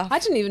such a faff. I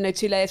didn't even know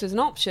 2 layers was an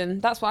option.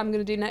 That's what I'm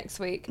going to do next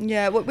week.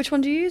 Yeah. Which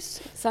one do you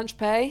use?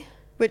 Saint-Tropez.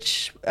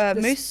 Which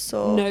mousse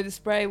or no, the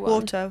spray one.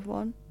 Water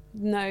one?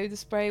 No, the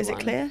spray one. Is it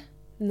clear?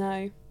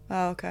 No.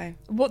 Oh, okay.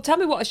 Tell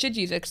me what I should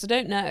use it because I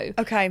don't know.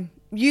 Okay.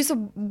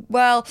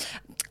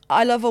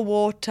 I love a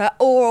water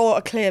or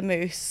a clear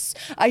mousse.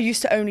 I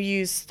used to only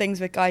use things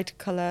with guide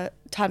colour,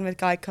 tan with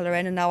guide colour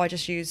in, and now I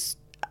just use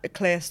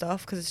clear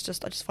stuff because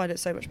I just find it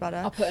so much better.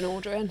 I'll put an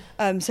order in.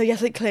 So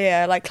yes, like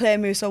clear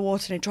mousse or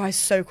water, and it dries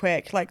so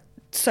quick, like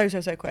so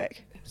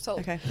quick. Sold.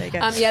 Okay, there you go.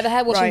 Yeah, the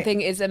hair washing Right.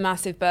 thing is a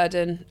massive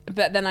burden,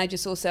 but then I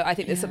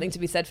think there's something to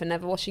be said for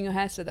never washing your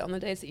hair, so that on the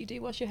days that you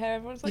do wash your hair,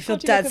 everyone's like, You feel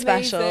 "God, dead look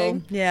special.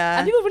 amazing." Yeah.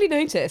 And people really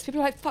notice.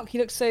 People are like, "Fuck, you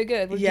look so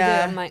good. What did you do?"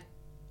 I'm like,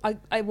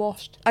 I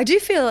washed. I do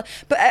feel,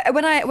 but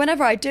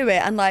whenever I do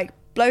it and like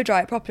blow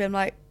dry it properly, I'm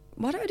like,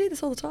 why don't I do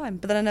this all the time?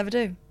 But then I never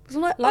do. Because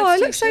I'm like, Life's I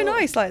too look so short.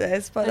 nice like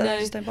this, but then I know.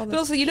 just don't bother. But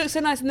also, you look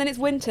so nice, and then it's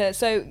winter.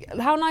 So,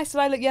 how nice did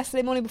I look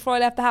yesterday morning before I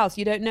left the house?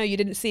 You don't know, you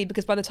didn't see,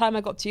 because by the time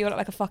I got to you, I looked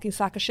like a fucking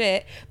sack of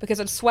shit because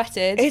I'd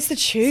sweated. It's the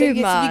tube,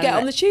 so man. you get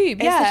on the tube,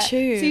 It's the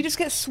tube. So you just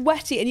get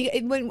sweaty,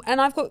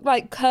 and I've got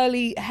like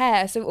curly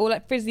hair, or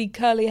like frizzy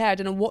curly hair. I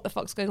don't know what the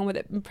fuck's going on with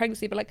it in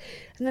pregnancy, but like,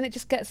 and then it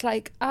just gets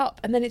like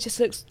up, and then it just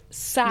looks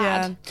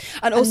sad. Yeah.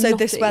 And also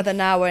this knotty. weather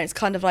now when it's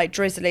kind of like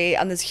drizzly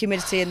and there's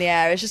humidity in the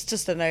air, it's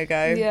just a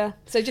no-go. Yeah.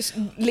 So just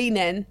lean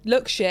in,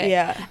 look shit.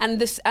 Yeah.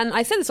 And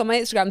I said this on my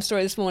Instagram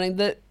story this morning,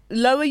 the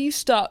lower you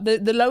start, the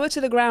lower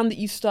to the ground that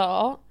you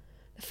start,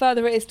 the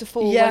further it is to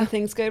fall when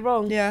things go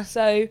wrong. Yeah.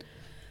 So,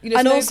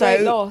 And no also,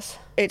 great loss.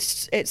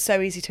 It's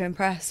so easy to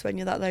impress when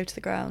you're that low to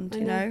the ground,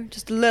 you know?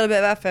 Just a little bit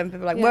of effort and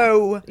people are like, Yeah.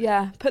 whoa.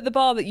 Yeah. Put the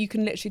bar that you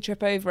can literally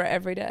trip over it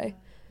every day.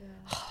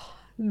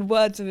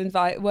 Words of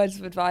advice. Words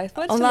On to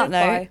that live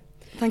note, by.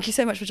 thank you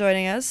so much for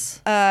joining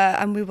us.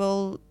 And we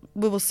will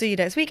see you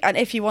next week. And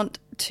if you want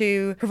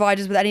to provide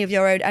us with any of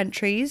your own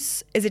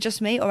entries, is it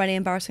just me or any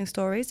embarrassing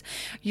stories,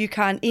 you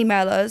can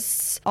email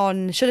us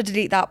on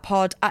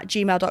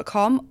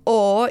shouldadeletethатpod@gmail.com,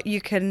 or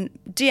you can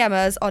DM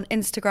us on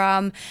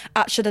Instagram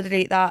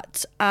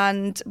 @shouldadelethethat.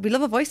 And we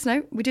love a voice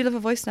note. We do love a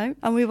voice note.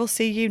 And we will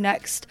see you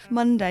next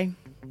Monday.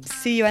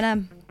 See you,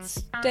 NM.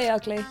 Stay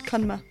ugly.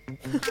 Kunma.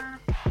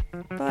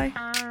 Bye.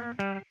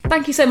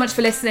 Thank you so much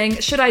for listening.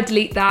 Should I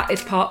Delete That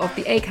is part of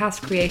the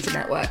Acast Creator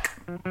Network.